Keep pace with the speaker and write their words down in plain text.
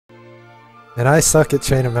And I suck at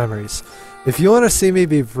Chain of Memories. If you want to see me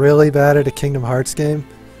be really bad at a Kingdom Hearts game,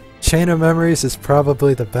 Chain of Memories is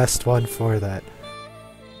probably the best one for that.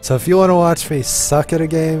 So if you want to watch me suck at a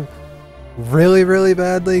game really, really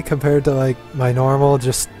badly compared to like my normal,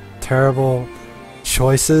 just terrible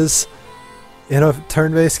choices in a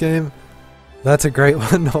turn-based game, that's a great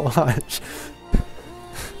one to watch.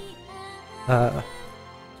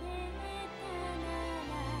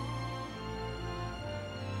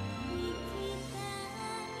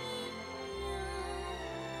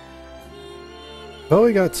 But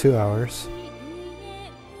we got 2 hours.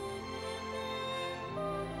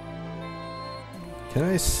 Can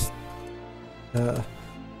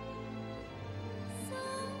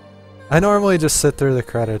I normally just sit through the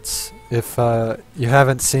credits if you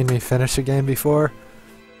haven't seen me finish a game before.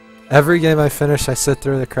 Every game I finish, I sit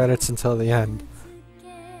through the credits until the end,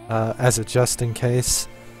 as a just in case.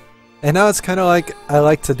 And now it's kind of like I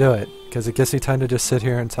like to do it, because it gives me time to just sit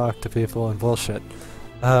here and talk to people and bullshit.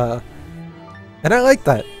 And I like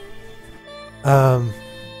that.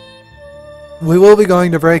 We will be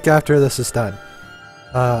going to break after this is done.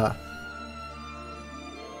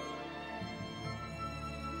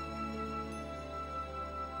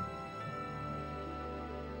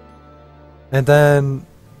 And then,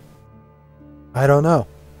 I don't know.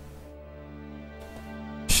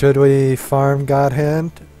 Should we farm God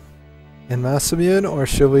Hand in Masamune, or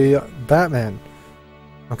should we Batman?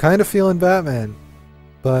 I'm kind of feeling Batman,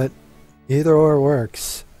 but either or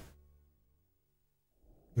works.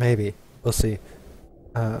 Maybe. We'll see.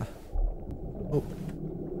 Oh.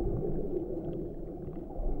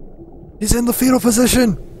 He's in the fetal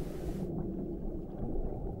position!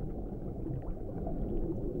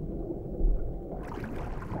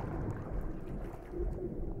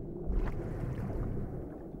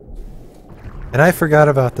 And I forgot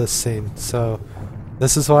about this scene, so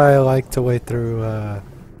this is why I like to wait through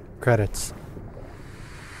credits.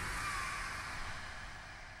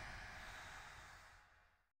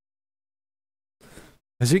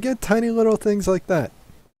 As you get tiny little things like that.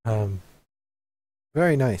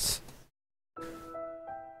 Very nice.